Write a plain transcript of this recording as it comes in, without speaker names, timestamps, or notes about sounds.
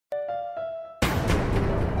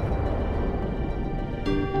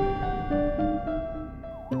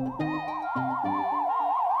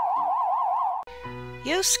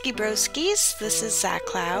Howski broskies, this is Zach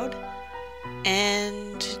Cloud,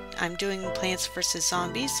 and I'm doing Plants vs.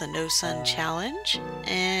 Zombies, the No Sun Challenge,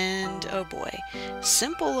 and oh boy,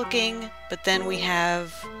 simple looking, but then we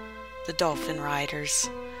have the Dolphin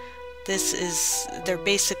Riders. They're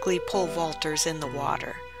basically pole vaulters in the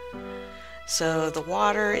water. So the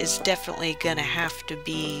water is definitely gonna have to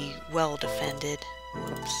be well defended.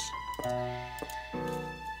 Whoops.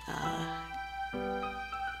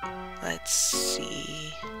 Let's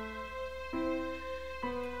see.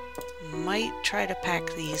 Might try to pack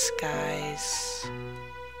these guys.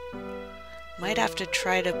 Might have to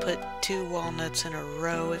try to put 2 walnuts in a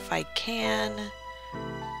row if I can.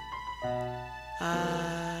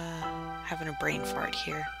 Having a brain fart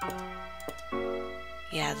here.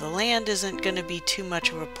 Yeah, the land isn't gonna be too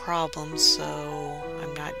much of a problem, so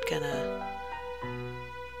I'm not gonna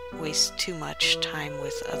waste too much time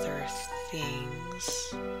with other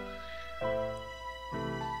things.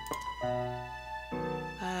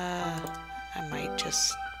 I might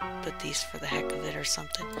just put these for the heck of it or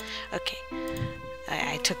something. Okay,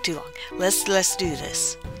 I took too long. Let's do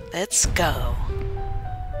this. Let's go.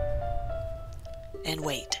 And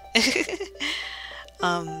wait.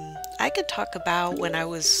 I could talk about when I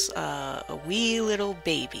was a wee little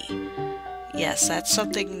baby. Yes, that's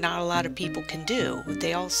something not a lot of people can do.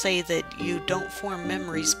 They all say that you don't form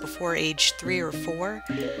memories before age 3 or 4.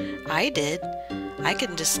 I did. I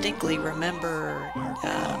can distinctly remember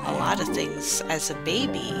a lot of things as a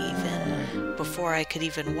baby, even before I could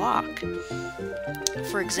even walk.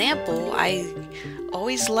 For example, I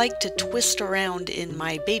always liked to twist around in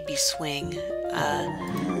my baby swing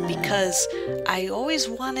because I always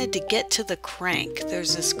wanted to get to the crank.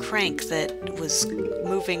 There's this crank that was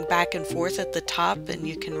moving back and forth at the top, and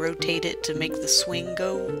you can rotate it to make the swing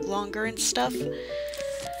go longer and stuff.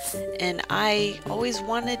 And I always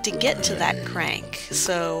wanted to get to that crank,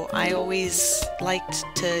 so I always liked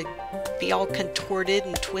to be all contorted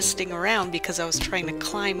and twisting around because I was trying to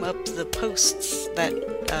climb up the posts that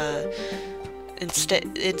instead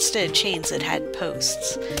of chains that had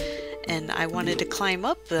posts. And I wanted to climb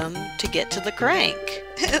up them to get to the crank.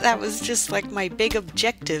 That was just like my big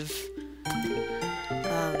objective.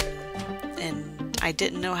 And I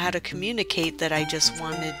didn't know how to communicate that I just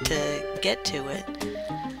wanted to get to it.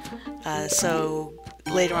 So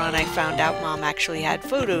later on I found out Mom actually had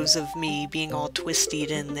photos of me being all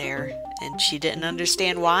twisted in there. And she didn't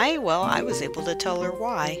understand why. Well, I was able to tell her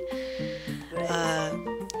why.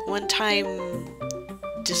 One time,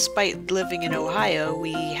 despite living in Ohio,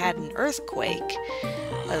 we had an earthquake.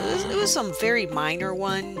 It was some very minor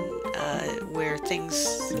one where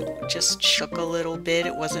things just shook a little bit.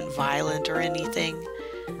 It wasn't violent or anything.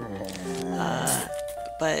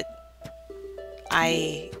 But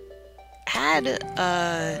I had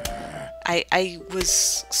I was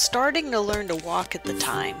starting to learn to walk at the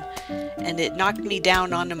time, and it knocked me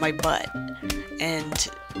down onto my butt. And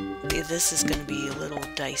this is going to be a little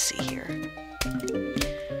dicey here.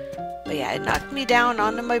 But yeah, it knocked me down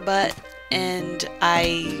onto my butt, and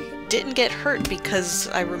I didn't get hurt because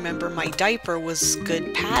I remember my diaper was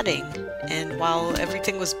good padding. And while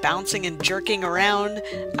everything was bouncing and jerking around,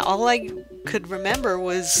 all I could remember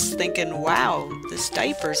was thinking, wow, this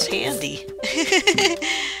diaper's handy.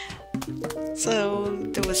 So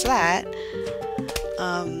there was that.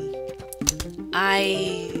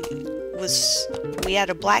 We had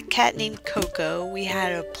a black cat named Coco. We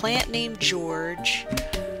had a plant named George.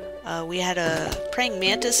 We had a praying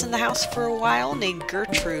mantis in the house for a while named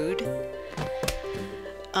Gertrude.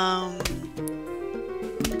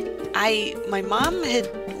 My mom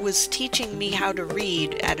was teaching me how to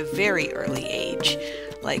read at a very early age.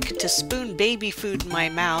 Like, to spoon baby food in my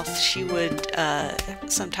mouth, she would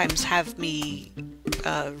sometimes have me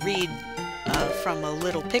read from a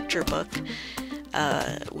little picture book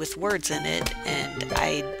with words in it, and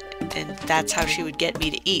that's how she would get me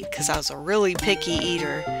to eat, because I was a really picky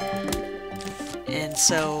eater. And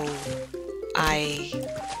so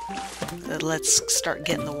let's start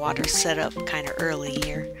getting the water set up kind of early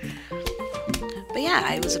here. But yeah,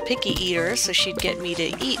 I was a picky eater, so she'd get me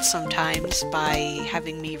to eat sometimes by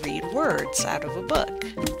having me read words out of a book.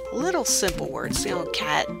 Little simple words, you know,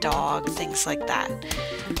 cat, dog, things like that.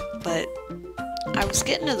 But I was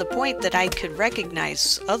getting to the point that I could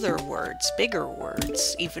recognize other words, bigger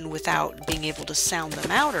words, even without being able to sound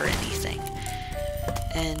them out or anything.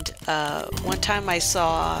 And one time I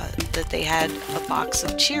saw that they had a box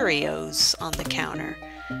of Cheerios on the counter,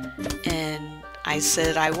 and I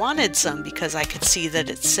said I wanted some because I could see that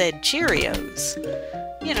it said Cheerios.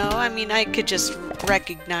 You know, I mean, I could just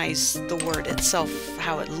recognize the word itself,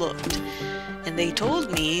 how it looked. And they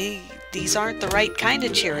told me these aren't the right kind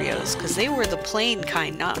of Cheerios, because they were the plain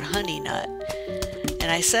kind, not Honey Nut.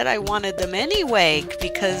 And I said I wanted them anyway,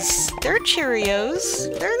 because they're Cheerios.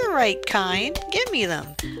 They're the right kind. Give me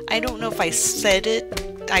them. I don't know if I said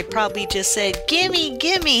it. I probably just said, gimme,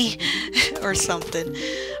 gimme, or something.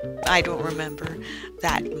 I don't remember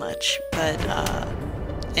that much. But,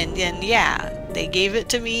 and then, yeah, they gave it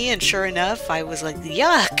to me, and sure enough, I was like,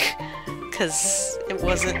 yuck, because it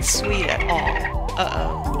wasn't sweet at all.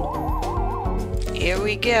 Uh-oh. Here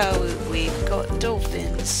we go. We've got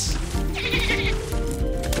dolphins.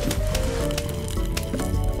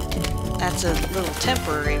 That's a little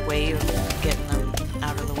temporary way of getting them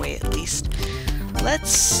out of the way, at least.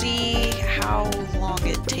 Let's see how long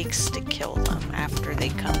it takes to kill them after they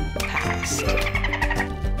come past.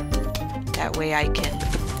 That way I can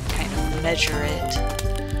kind of measure it.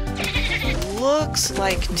 Looks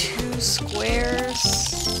like 2 squares,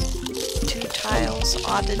 2 tiles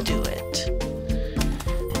ought to do it.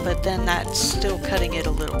 But then that's still cutting it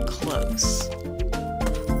a little close.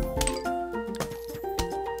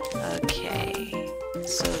 Okay,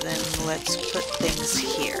 so then let's put things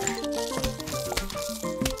here.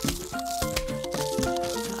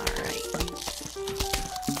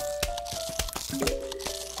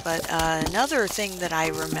 But another thing that I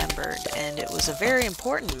remembered, and it was a very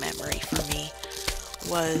important memory for me,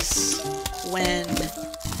 was when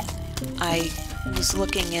I was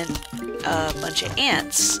looking at a bunch of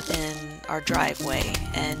ants in our driveway,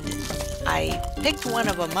 and I picked one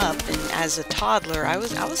of them up, and as a toddler, I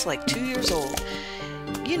was like 2 years old.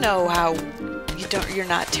 You know how you're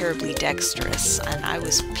not terribly dexterous, and I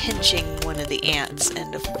was pinching one of the ants,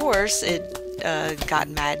 and of course it got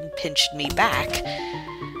mad and pinched me back.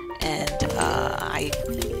 And I,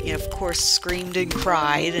 of course, screamed and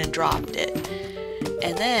cried and dropped it.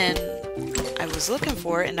 And then I was looking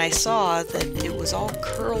for it, and I saw that it was all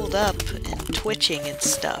curled up and twitching and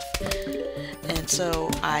stuff. And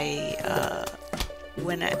so I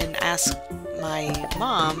went and asked my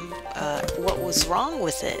mom what was wrong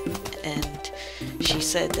with it. And she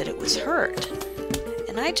said that it was hurt.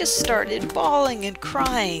 And I just started bawling and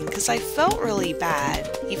crying because I felt really bad.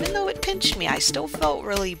 Even though it pinched me, I still felt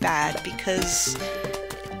really bad because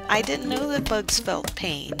I didn't know that bugs felt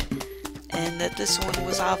pain, and that this one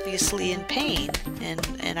was obviously in pain,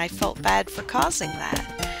 and I felt bad for causing that.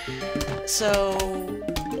 So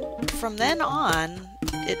from then on,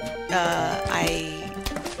 I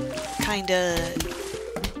kind of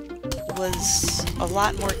was a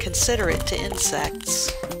lot more considerate to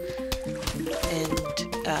insects. And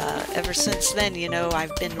ever since then,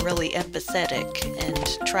 I've been really empathetic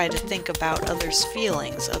and try to think about others'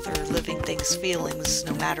 feelings, other living things' feelings,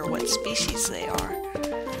 no matter what species they are.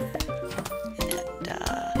 And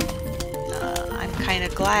I'm kind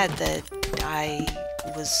of glad that I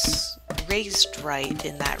was raised right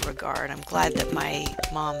in that regard. I'm glad that my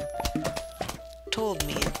mom told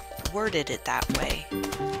me, worded it that way.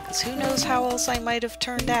 Because who knows how else I might have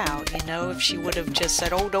turned out, if she would have just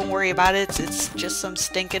said, oh, don't worry about it, it's just some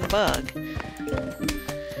stinking bug.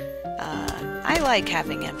 I like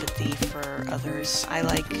having empathy for others. I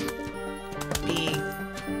like being,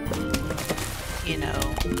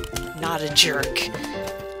 not a jerk.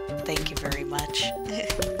 Thank you very much.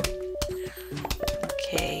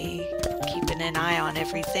 Okay, keeping an eye on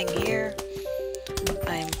everything here.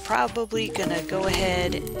 I'm probably gonna go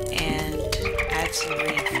ahead and add some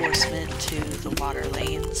reinforcement to the water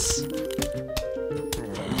lanes,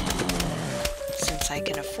 since I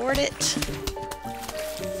can afford it.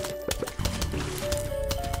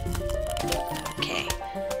 Okay,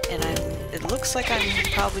 and it looks like I'm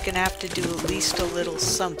probably gonna have to do at least a little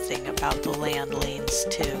something about the land lanes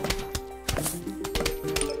too,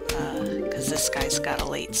 because this guy's got a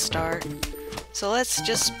late start. So let's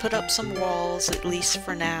just put up some walls, at least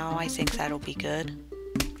for now. I think that'll be good.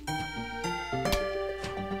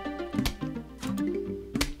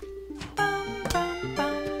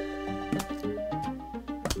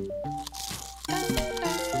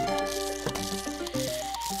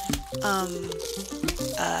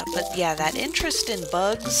 But yeah, that interest in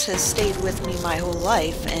bugs has stayed with me my whole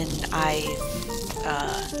life, and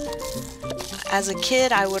as a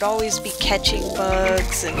kid, I would always be catching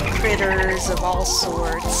bugs and critters of all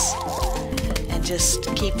sorts, and just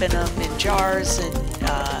keeping them in jars, and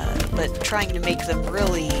but trying to make them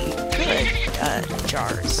really good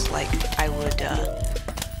jars. Like I would,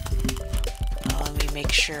 let me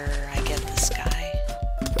make sure I get this guy.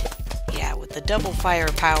 Yeah, with the double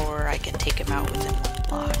firepower, I can take him out within one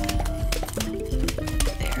block.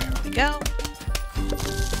 There we go.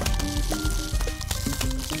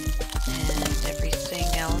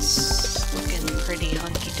 Looking pretty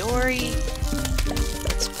hunky-dory.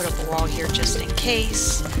 Let's put up a wall here just in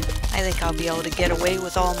case. I think I'll be able to get away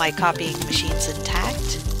with all my copying machines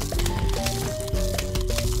intact.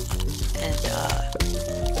 And,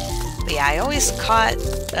 but yeah, I always caught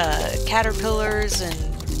caterpillars and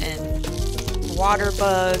water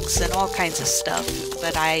bugs and all kinds of stuff,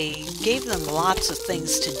 but I gave them lots of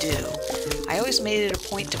things to do. I always made it a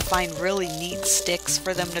point to find really neat sticks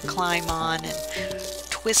for them to climb on and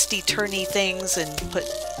twisty-turny things, and put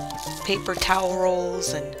paper towel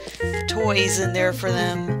rolls and toys in there for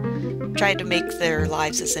them. Tried to make their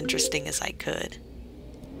lives as interesting as I could.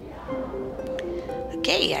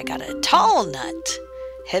 Okay, I got a tall nut.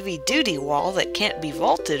 Heavy-duty wall that can't be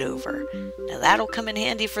vaulted over. Now that'll come in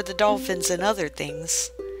handy for the dolphins and other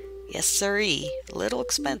things. Yes siree. A little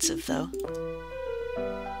expensive though.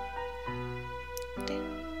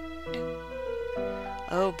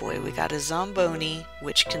 Oh boy, we got a Zomboni,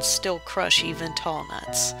 which can still crush even tall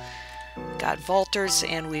nuts. We got vaulters,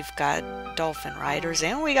 and we've got dolphin riders,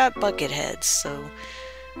 and we got bucket heads, so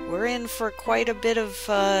we're in for quite a bit of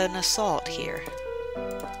an assault here.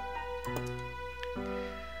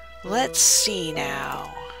 Let's see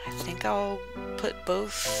now. I think I'll put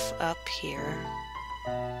both up here.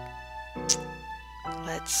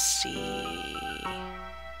 Let's see.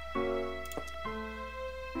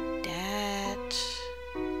 That.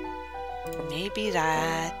 Maybe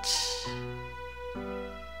that.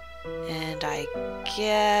 And I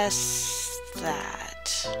guess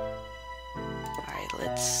that. Alright,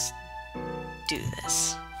 let's do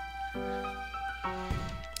this.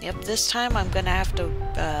 Yep, this time I'm gonna have to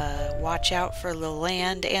watch out for the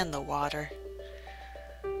land and the water.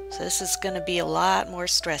 So this is gonna be a lot more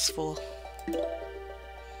stressful.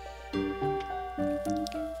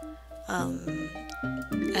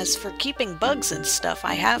 As for keeping bugs and stuff,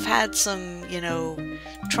 I have had some, you know,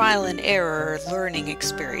 trial and error learning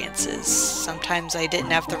experiences. Sometimes I didn't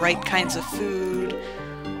have the right kinds of food,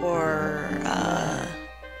 or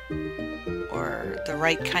the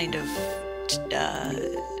right kind of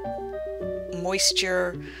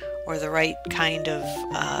moisture, or the right kind of,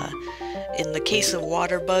 in the case of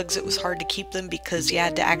water bugs, it was hard to keep them because you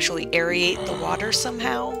had to actually aerate the water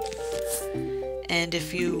somehow. And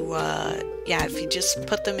if you, if you just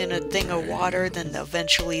put them in a thing of water, then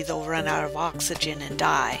eventually they'll run out of oxygen and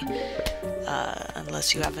die,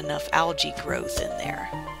 unless you have enough algae growth in there.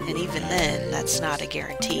 And even then, that's not a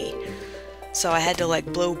guarantee. So I had to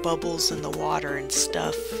like blow bubbles in the water and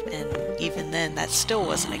stuff, and even then that still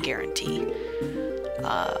wasn't a guarantee.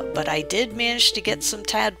 But I did manage to get some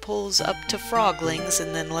tadpoles up to froglings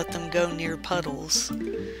and then let them go near puddles.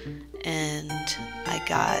 And I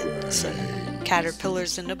got some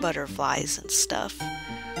caterpillars into butterflies and stuff.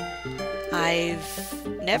 I've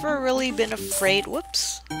never really been afraid.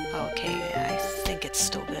 Whoops. Okay, I think it's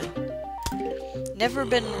still good. Never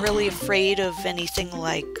been really afraid of anything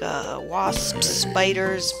like wasps,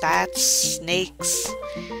 spiders, bats, snakes.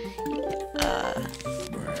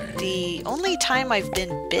 The only time I've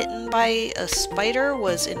been bitten by a spider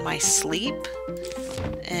was in my sleep.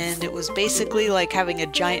 And it was basically like having a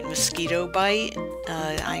giant mosquito bite.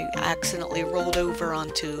 I accidentally rolled over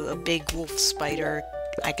onto a big wolf spider.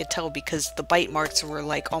 I could tell because the bite marks were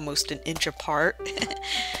like almost an inch apart.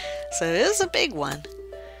 So it was a big one.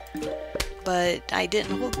 But I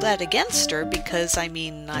didn't hold that against her because, I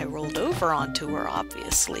mean, I rolled over onto her,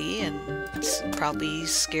 obviously, and probably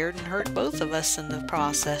scared and hurt both of us in the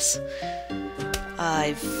process.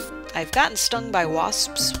 I've gotten stung by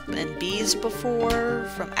wasps and bees before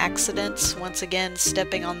from accidents, once again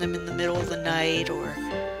stepping on them in the middle of the night or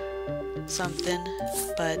something,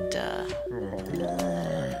 but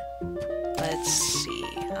let's see,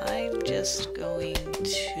 I'm just going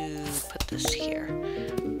to put this here.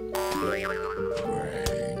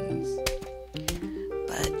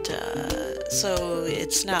 But so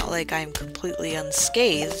it's not like I'm completely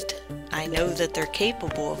unscathed. I know that they're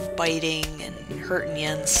capable of biting and hurting you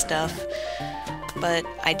and stuff, but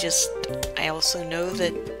I also know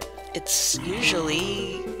that it's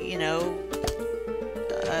usually, you know,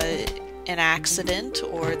 an accident,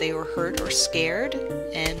 or they were hurt or scared,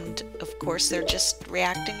 and of course they're just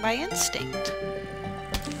reacting by instinct.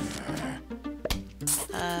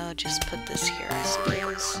 I'll just put this here, I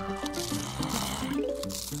suppose.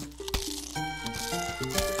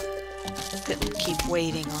 Couldn't keep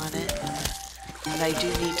waiting on it, but I do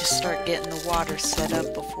need to start getting the water set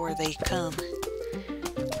up before they come.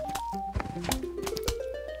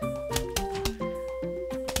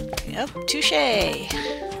 Yep, touche!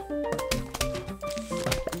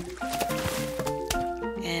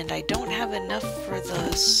 And I don't have enough for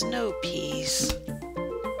the snow peas.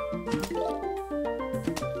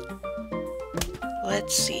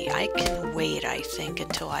 let's see. I can wait, I think,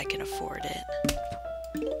 until I can afford it.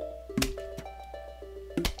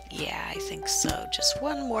 Yeah, I think so. Just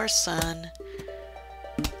one more sun.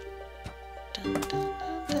 Dun, dun,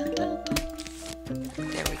 dun, dun, dun, dun.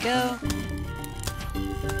 There we go.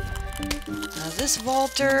 This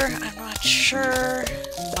vaulter, I'm not sure,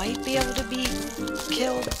 might be able to be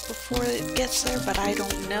killed before it gets there, but I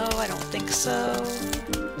don't know. I don't think so.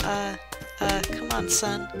 Come on,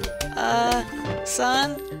 son.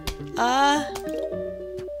 Son?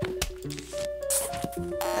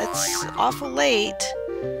 That's awful late.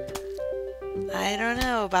 I don't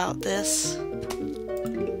know about this.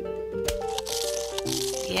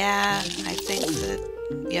 Yeah, I think that,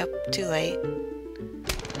 yep, too late.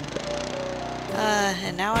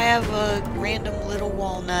 And now I have a random little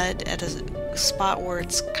walnut at a spot where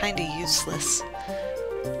it's kinda useless.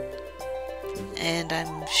 And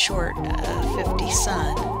I'm short 50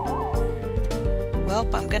 sun. Well,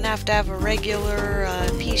 I'm gonna have to have a regular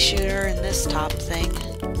pea shooter in this top thing.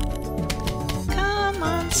 Come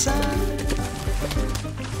on, son.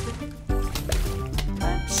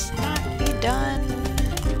 Let's not be done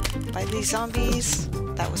by these zombies.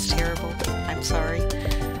 That was terrible. I'm sorry.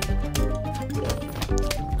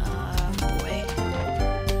 Boy.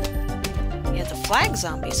 Yeah, the flag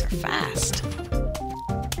zombies are fast.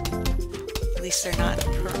 At least they're not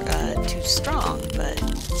too strong, but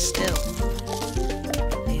still.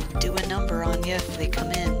 They do a number on you if they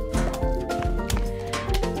come in.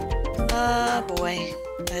 Boy.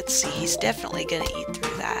 Let's see, he's definitely gonna eat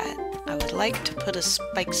through that. I would like to put a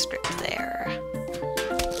spike strip there.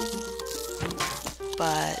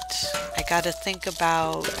 But I gotta think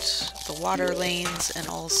about the water lanes and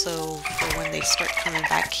also for when they start coming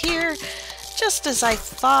back here, just as I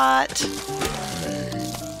thought.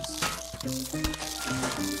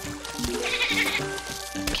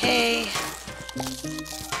 Okay.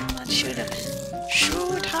 Come on, shoot him.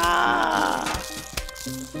 Shoot her!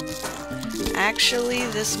 Actually,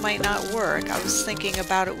 this might not work. I was thinking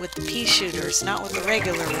about it with the pea shooters, not with the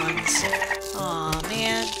regular ones. Aw,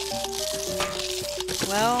 man.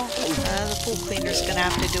 Well, the pool cleaner's gonna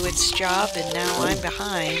have to do its job, and now I'm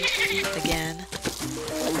behind again.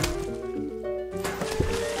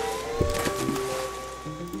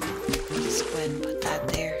 Let's go ahead and put that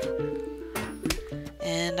there.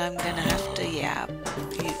 And I'm gonna have to, yeah,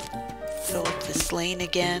 fill up this lane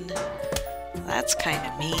again. That's kind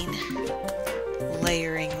of mean.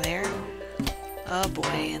 Layering there. Oh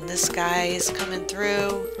boy, and this guy is coming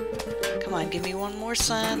through. Come on, give me one more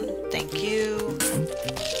sun. Thank you.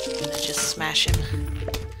 Just smash him.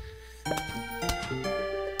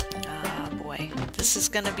 Ah, boy. This is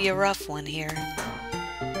gonna be a rough one here.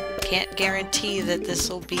 Can't guarantee that this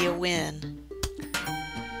will be a win.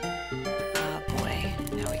 Oh boy.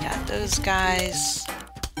 Now we got those guys.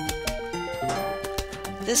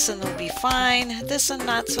 This one will be fine. This one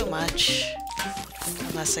not so much.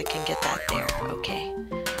 Unless I can get that there. Okay.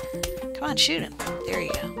 Come on, shoot him. There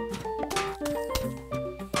you go.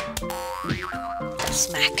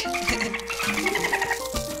 Smack.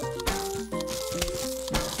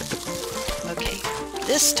 Okay.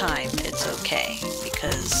 This time it's okay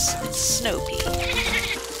because it's snow pea.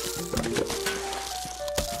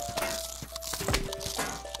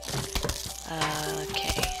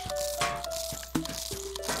 Okay.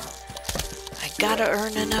 Gotta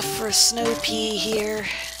earn enough for a snow pea here.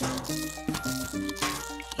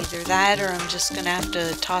 Either that or I'm just gonna have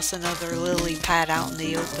to toss another lily pad out in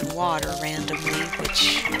the open water randomly,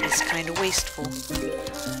 which is kind of wasteful.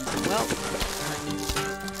 Well,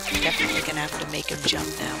 I'm definitely gonna have to make him jump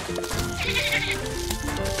now.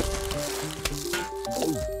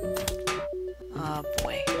 Oh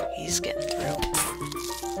boy, he's getting through.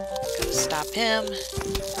 Gotta stop him.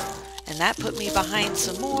 And that put me behind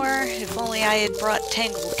some more. If only I had brought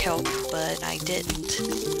tangle kelp, but I didn't.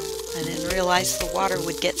 I didn't realize the water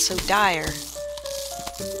would get so dire.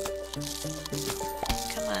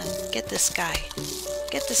 Come on, get this guy.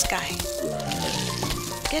 Get this guy.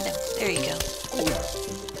 Get him. There you go.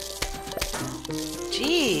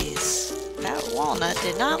 Jeez, that walnut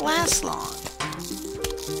did not last long.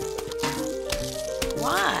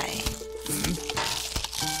 Why?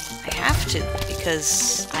 I have to,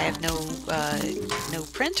 because I have no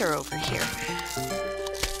printer over here.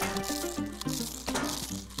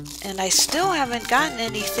 And I still haven't gotten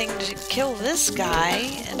anything to kill this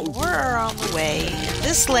guy, and we're on the way. And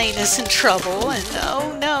this lane is in trouble, and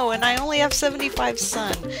oh no, and I only have 75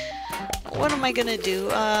 sun. What am I gonna do?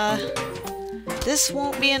 This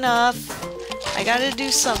won't be enough. I gotta do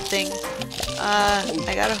something.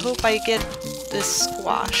 I gotta hope I get this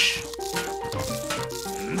squash.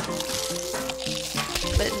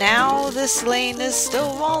 now this lane is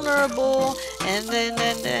still vulnerable, and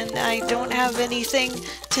then I don't have anything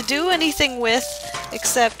to do anything with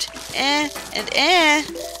except and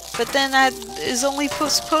but then that is only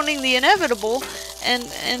postponing the inevitable, and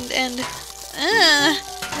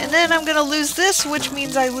then I'm gonna lose this, which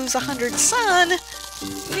means I lose 100 sun.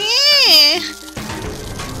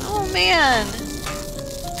 Oh man,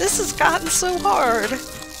 this has gotten so hard.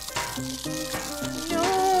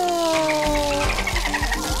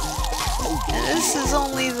 This is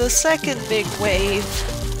only the second big wave.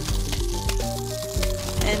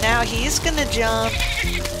 And now he's gonna jump.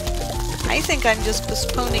 I think I'm just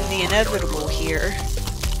postponing the inevitable here.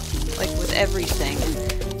 Like with everything.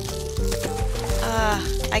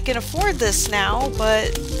 I can afford this now,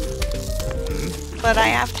 but I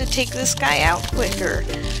have to take this guy out quicker.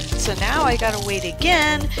 So now I gotta wait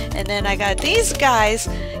again, and then I got these guys.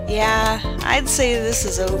 Yeah, I'd say this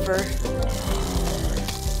is over.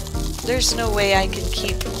 There's no way I can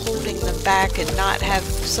keep holding them back and not have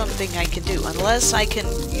something I can do. Unless I can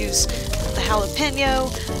use the jalapeno,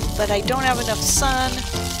 but I don't have enough sun.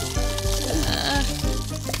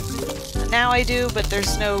 Now I do, but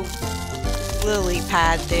there's no lily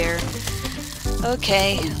pad there.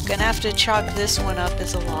 Okay, gonna have to chalk this one up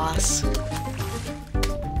as a loss.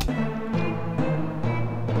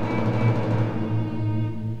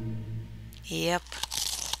 Yep.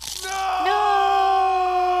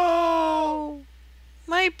 No!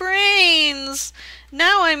 My brains!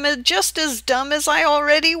 Now I'm just as dumb as I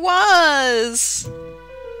already was!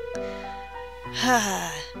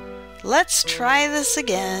 Let's try this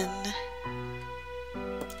again.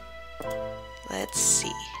 Let's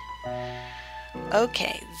see.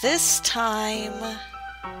 Okay, this time...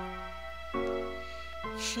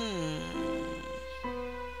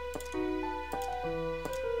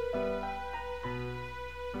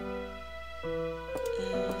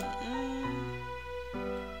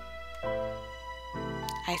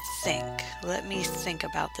 I think. Let me think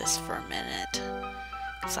about this for a minute.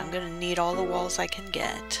 Because I'm going to need all the walls I can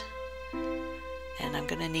get. And I'm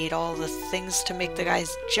going to need all the things to make the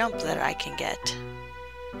guys jump that I can get.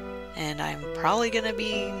 And I'm probably going to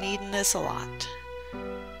be needing this a lot.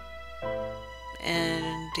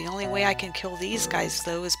 And the only way I can kill these guys,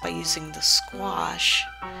 though, is by using the squash.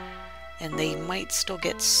 And they might still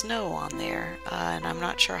get snow on there. And I'm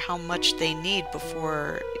not sure how much they need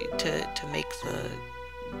before to make the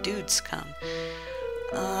dudes come.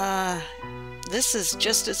 This is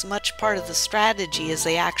just as much part of the strategy as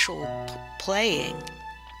the actual playing.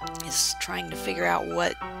 Is trying to figure out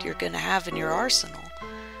what you're going to have in your arsenal.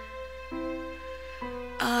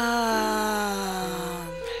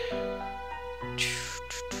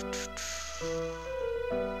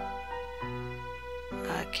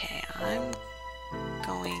 Okay, I'm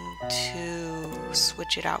going to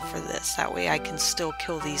switch it out for this. That way I can still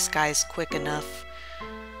kill these guys quick enough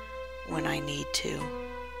when I need to.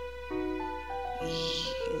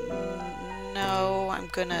 No, I'm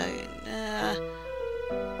gonna...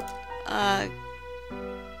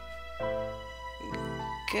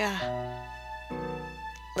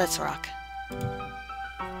 Let's rock.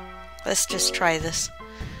 Let's just try this.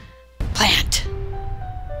 Plant!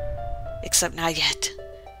 Except not yet.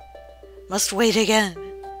 Must wait again.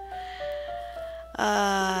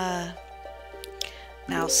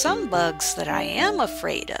 Now some bugs that I am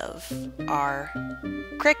afraid of are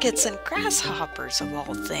crickets and grasshoppers of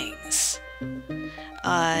all things.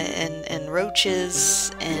 And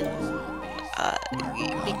roaches, and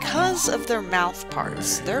because of their mouth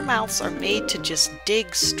parts, their mouths are made to just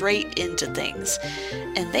dig straight into things,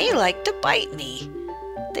 and they like to bite me.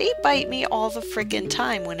 They bite me all the friggin'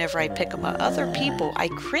 time whenever I pick them up. Other people, I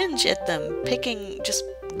cringe at them just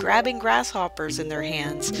grabbing grasshoppers in their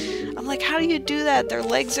hands. I'm like, how do you do that? Their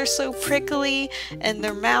legs are so prickly, and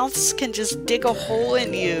their mouths can just dig a hole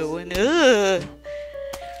in you, and ugh.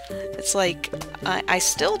 It's like, I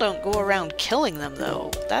still don't go around killing them,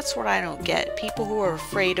 though. That's what I don't get. People who are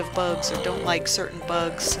afraid of bugs or don't like certain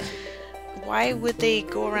bugs, why would they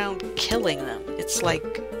go around killing them? It's like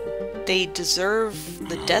they deserve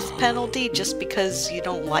the death penalty just because you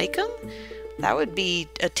don't like them? That would be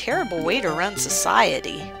a terrible way to run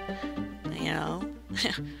society, you know?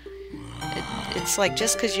 It's like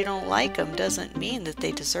just because you don't like them doesn't mean that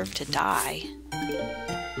they deserve to die.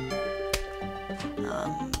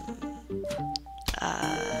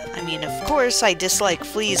 I mean, of course, I dislike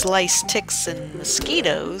fleas, lice, ticks, and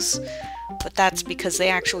mosquitoes, but that's because they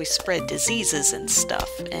actually spread diseases and stuff,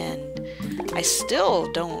 and I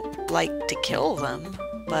still don't like to kill them,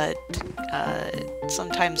 but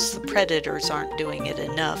sometimes the predators aren't doing it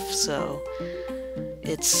enough, so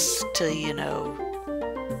it's to, you know,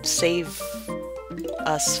 save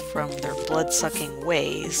us from their blood-sucking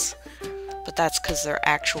ways, but that's because they're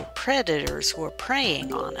actual predators who are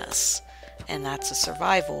preying on us, and that's a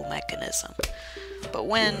survival mechanism. But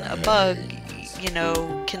when a bug,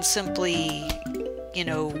 can simply,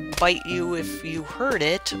 bite you if you hurt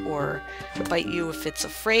it, or bite you if it's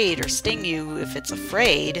afraid, or sting you if it's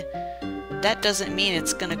afraid, that doesn't mean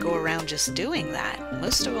it's going to go around just doing that.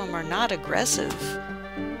 Most of them are not aggressive.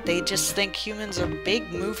 They just think humans are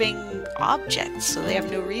big moving objects, so they have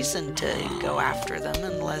no reason to go after them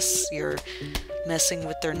unless you're messing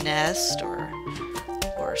with their nest or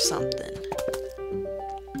something.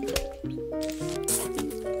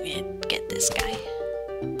 Get this guy.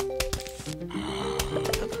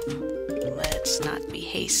 Let's not be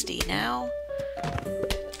hasty now.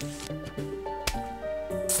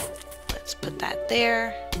 Let's put that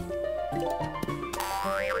there.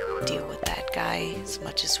 Deal with that guy as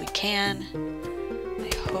much as we can.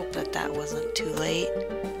 I hope that wasn't too late.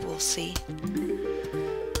 We'll see.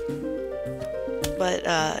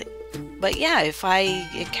 But yeah, if I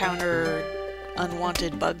encounter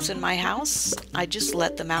unwanted bugs in my house, I just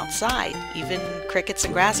let them outside. Even crickets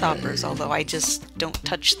and grasshoppers, although I just don't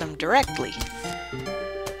touch them directly.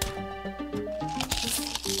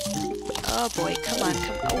 Oh boy, come on.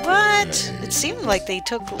 What? It seemed like they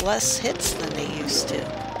took less hits than they used to.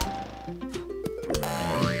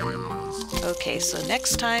 Okay, so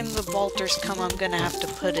next time the bolters come, I'm gonna have to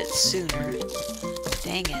put it sooner.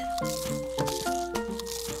 Dang it.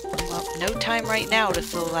 Well, no time right now to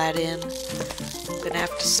fill that in. I'm gonna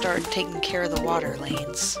have to start taking care of the water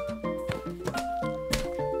lanes.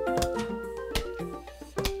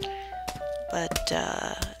 But,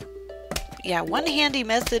 yeah, one handy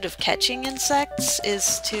method of catching insects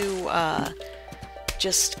is to,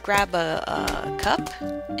 just grab a cup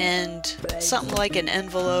and something like an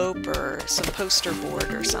envelope or some poster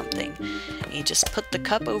board or something. And you just put the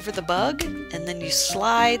cup over the bug, and then you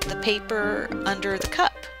slide the paper under the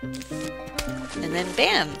cup. And then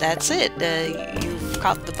bam, that's it. You've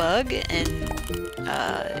caught the bug, and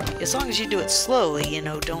as long as you do it slowly,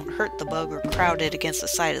 don't hurt the bug or crowd it against the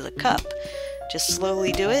side of the cup. Just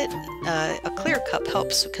slowly do it. A clear cup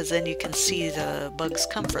helps because then you can see the bug's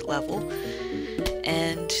comfort level.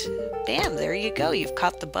 And bam, there you go. You've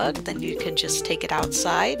caught the bug, then you can just take it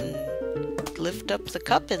outside and lift up the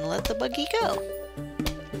cup and let the buggy go.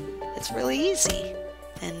 It's really easy.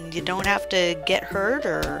 And you don't have to get hurt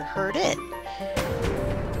or hurt it.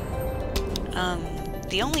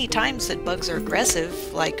 The only times that bugs are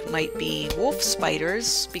aggressive, might be wolf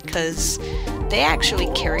spiders, because they actually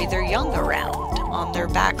carry their young around on their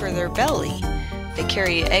back or their belly. They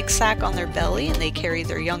carry an egg sac on their belly, and they carry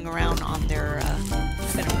their young around on their, I'm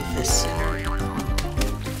gonna move this sooner.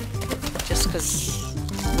 Just because,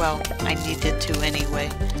 well, I needed to anyway.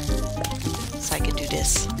 So I can do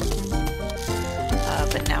this.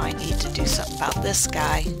 But now I need to do something about this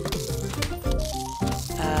guy.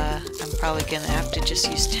 I'm probably gonna have to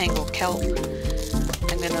just use Tangle Kelp.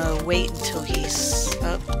 I'm gonna wait until he's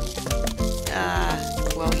up.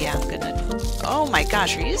 Well, yeah, I'm gonna... Oh my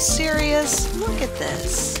gosh, are you serious? Look at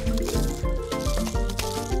this. Okay,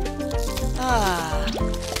 I'm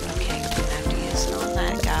gonna have to use it on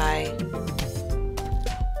that guy.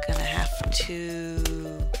 Gonna have to...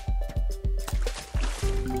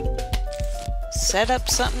 set up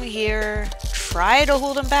something here. Try to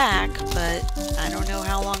hold him back, but I don't know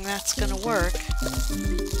how long that's gonna work.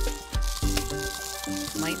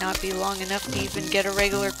 Might not be long enough to even get a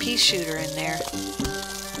regular pea shooter in there.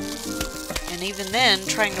 And even then,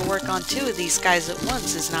 trying to work on two of these guys at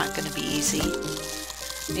once is not going to be easy.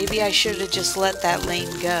 Maybe I should have just let that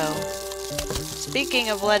lane go. Speaking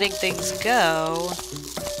of letting things go...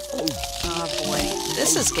 Oh boy,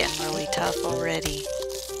 this is getting really tough already.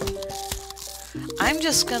 I'm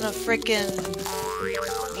just gonna frickin'...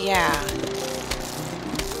 Yeah.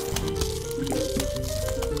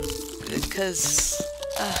 Because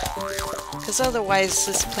otherwise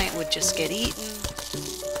this plant would just get eaten.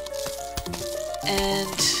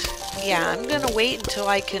 And yeah, I'm gonna wait until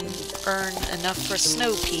I can earn enough for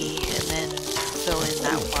snow pea and then fill in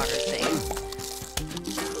that water thing.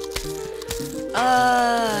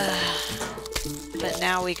 But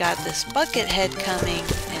now we got this bucket head coming,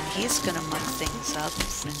 and he's gonna muck things up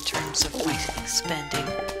in terms of my spending.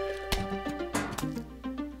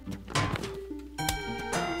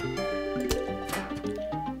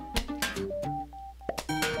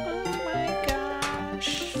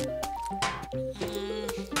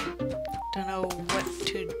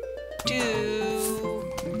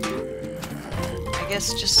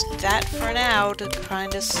 Just that for now to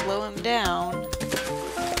kind of slow him down.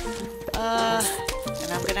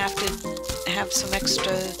 And I'm I'm gonna have to have some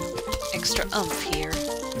extra oomph here.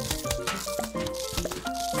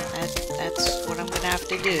 That's what I'm gonna have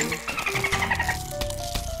to do.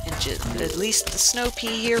 And at least the snow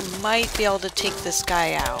pea here might be able to take this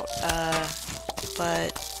guy out.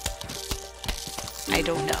 But I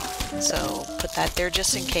don't know. So put that there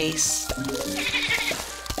just in case.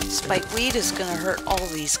 Spikeweed is gonna hurt all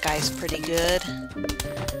these guys pretty good.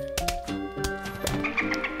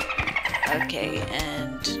 Okay,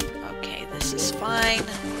 this is fine.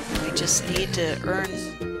 We just need to earn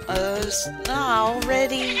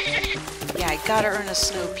already. Yeah, I gotta earn a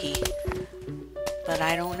snow pea. But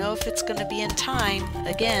I don't know if it's gonna be in time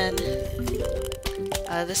again.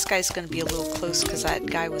 This guy's gonna be a little close because that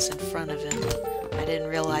guy was in front of him. I didn't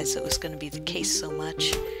realize it was gonna be the case so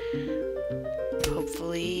much.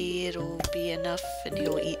 Hopefully it'll be enough and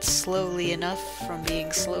he'll eat slowly enough from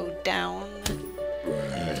being slowed down.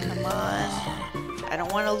 Come on. I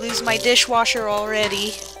don't want to lose my dishwasher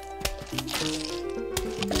already.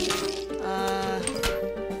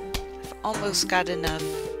 I've almost got enough.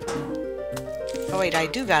 Oh wait, I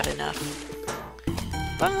do got enough.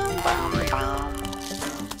 Bum, bum, bum.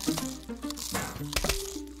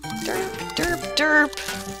 Derp, derp, derp.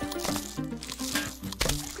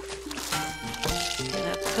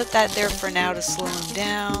 Put that there for now to slow him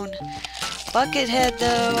down. Buckethead,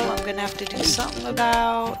 though, I'm gonna have to do something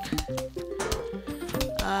about.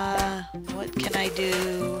 What can I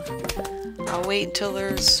do? I'll wait until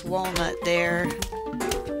there's walnut there.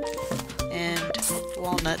 And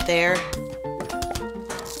walnut there.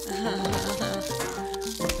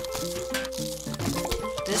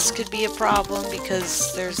 This could be a problem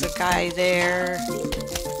because there's a guy there.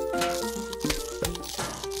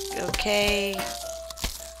 Okay.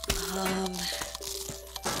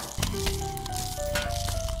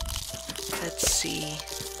 Let's see.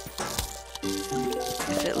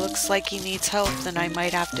 If it looks like he needs help, then I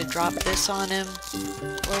might have to drop this on him.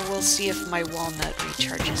 Or we'll see if my walnut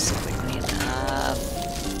recharges quickly enough.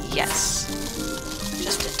 Yes.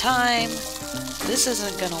 Just in time. This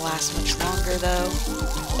isn't gonna last much longer, though.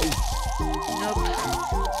 Nope.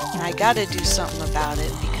 And I gotta do something about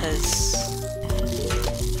it because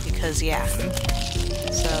yeah.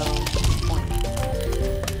 So,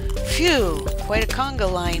 phew, quite a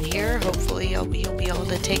conga line here. Hopefully he'll be able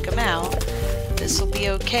to take him out. This will be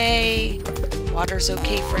okay. Water's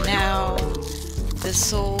okay for now.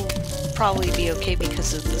 This will probably be okay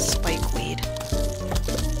because of the spikeweed.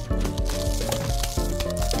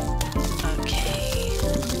 Okay.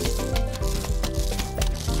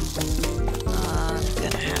 I'm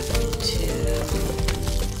gonna have to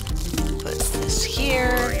put this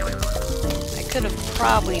here. I could have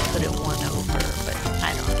probably put it one over, but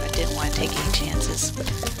I don't know. I didn't want to take any chances.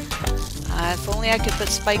 If only I could put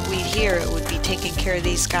spikeweed here, it would be taking care of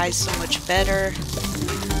these guys so much better.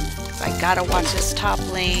 I gotta watch this top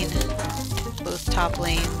lane, both top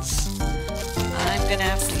lanes. I'm gonna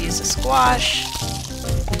have to use a squash.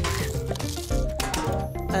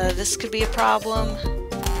 This could be a problem.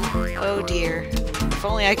 Oh dear. If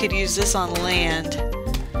only I could use this on land.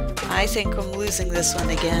 I think I'm losing this one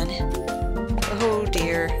again. Oh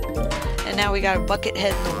dear. And now we got a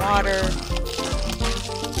buckethead in the water.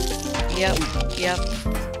 Yep.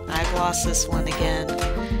 I've lost this one again.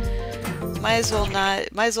 Might as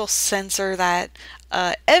well censor that.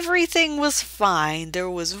 Everything was fine. There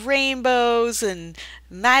was rainbows and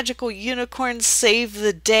magical unicorns save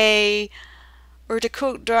the day. Or to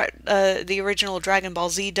quote the original Dragon Ball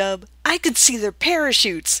Z dub, I could see their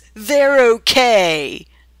parachutes. They're okay.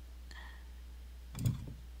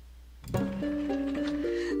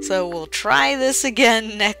 So we'll try this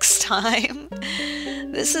again next time.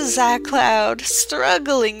 This is ZachCloud,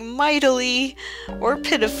 struggling mightily, or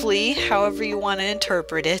pitifully, however you want to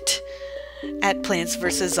interpret it, at Plants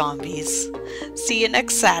vs. Zombies. See you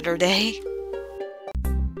next Saturday.